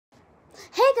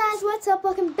Hey guys, what's up?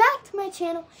 Welcome back to my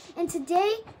channel. And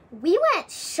today we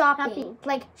went shopping.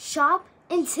 Like shop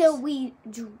until we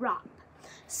drop.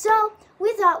 So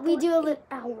we thought we'd do a little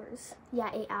 8 hours.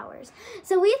 Yeah, 8 hours.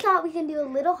 So we thought we can do a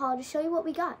little haul to show you what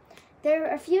we got. There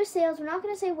are a few sales. We're not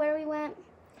gonna say where we went.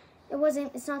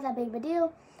 It's not that big of a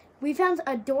deal. We found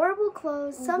adorable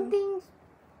clothes. Some things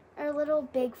are a little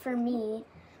big for me,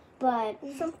 but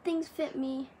Some things fit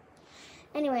me.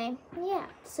 anyway, yeah.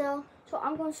 So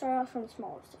I'm going to start off from the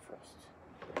smallest at first.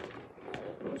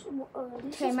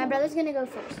 okay, my brother's gonna go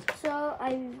first. So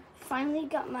I finally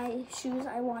got my shoes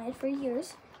I wanted for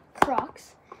years,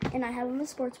 Crocs, and I have them in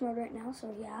sports mode right now.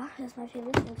 So yeah, that's my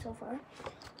favorite thing so far.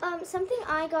 Something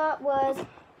I got was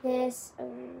this.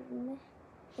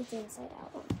 It's inside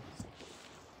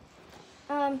out.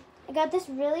 I got this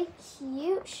really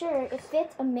cute shirt. It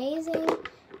fits amazing,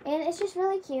 and it's just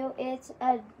really cute. It's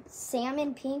a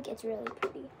salmon pink. It's really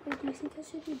pretty. Wait, do you think I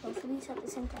should do both of these at the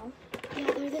same time?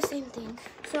 Yeah, they're the same thing.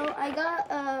 So I got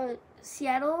a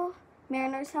Seattle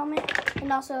Mariners helmet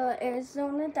and also an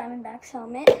Arizona Diamondbacks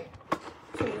helmet.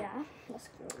 So yeah, let's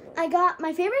go. I got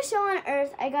my favorite show on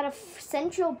earth. I got a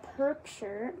Central Perk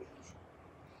shirt.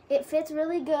 It fits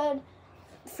really good.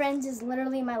 Friends is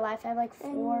literally my life. I have like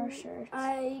 4 shirts.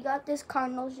 I got this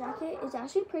Cardinals jacket. It's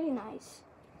actually pretty nice.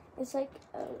 It's like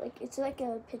a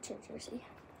picture jersey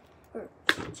or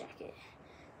jacket.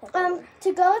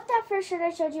 To go with that first shirt I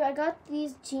showed you, I got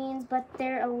these jeans, but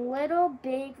they're a little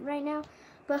big right now.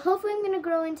 But hopefully I'm gonna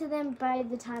grow into them by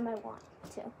the time I want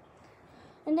to.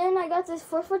 And then I got this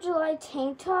 4th of July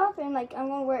tank top, and like I'm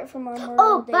gonna wear it for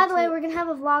Memorial Day. By the way, we're gonna have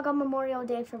a vlog on Memorial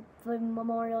Day for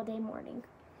Memorial Day morning.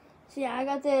 So yeah, I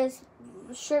got this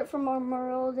shirt for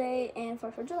Memorial Day and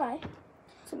 4th of July.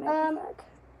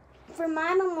 For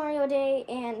my Memorial Day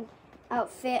and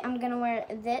outfit, I'm gonna wear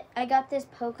this. I got this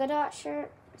polka dot shirt.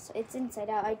 So it's inside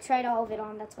out. I tried all of it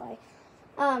on. That's why.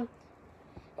 And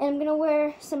I'm gonna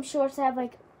wear some shorts that have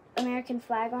like American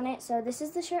flag on it. So this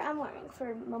is the shirt I'm wearing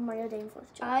for Memorial Day and 4th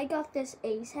of July. I got this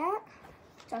Ace hat.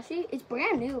 It's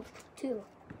brand new too.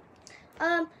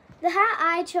 The hat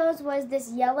I chose was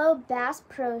this yellow Bass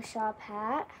Pro Shop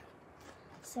hat.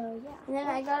 So yeah. And then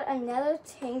I got another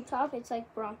tank top. It's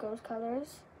like Broncos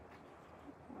colors.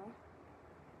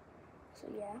 So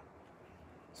yeah.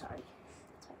 Sorry.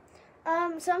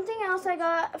 Something else I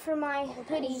got for my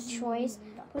hoodie choice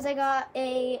was I got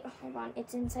hold on,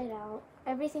 it's inside out.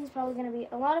 Everything's probably going to be,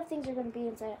 a lot of things are going to be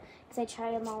inside out because I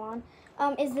tried them all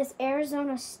on. Is this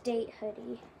Arizona State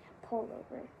hoodie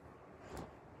pullover.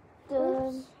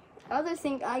 The other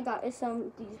thing I got is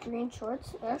these green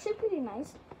shorts. They're actually pretty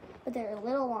nice, but they're a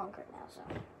little longer now,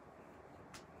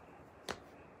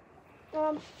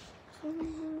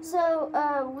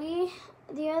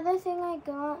 the other thing I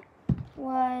got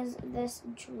was this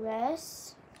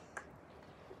dress.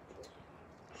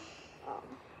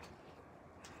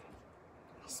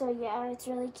 So yeah, it's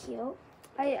really cute.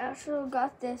 I actually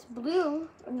got this blue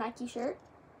Nike shirt.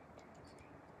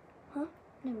 Never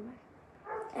mind.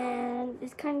 And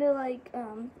it's kind of like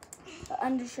an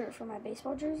undershirt for my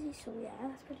baseball jersey. So yeah,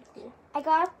 that's pretty cool. I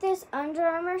got this Under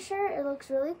Armour shirt. It looks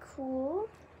really cool.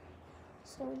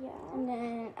 So yeah. And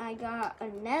then I got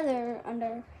another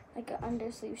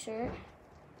undersleeve shirt.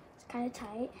 It's kind of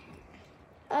tight.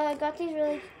 I got these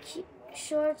really cute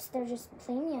shorts. They're just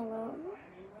plain yellow.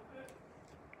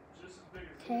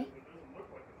 Okay.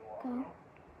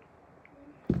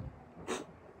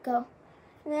 Go.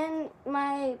 And then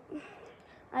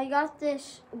I got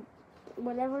this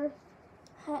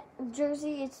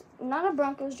jersey. It's not a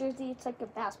Broncos jersey. It's like a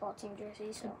basketball team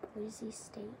jersey. So Boise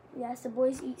State. yeah, it's the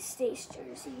Boise State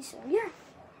jersey. So yeah.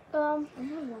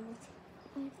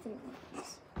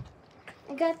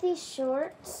 I got these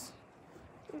shorts.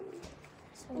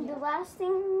 So, And yeah. the last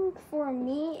thing for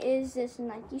me is this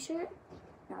Nike shirt.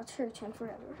 Now it's her turn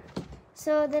forever.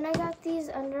 So then I got these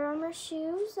Under Armour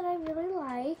shoes that I really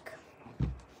like.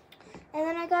 And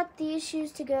then I got these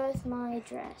shoes to go with my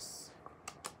dress.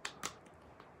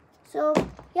 So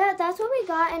yeah, that's what we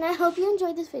got, and I hope you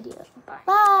enjoyed this video.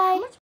 Bye.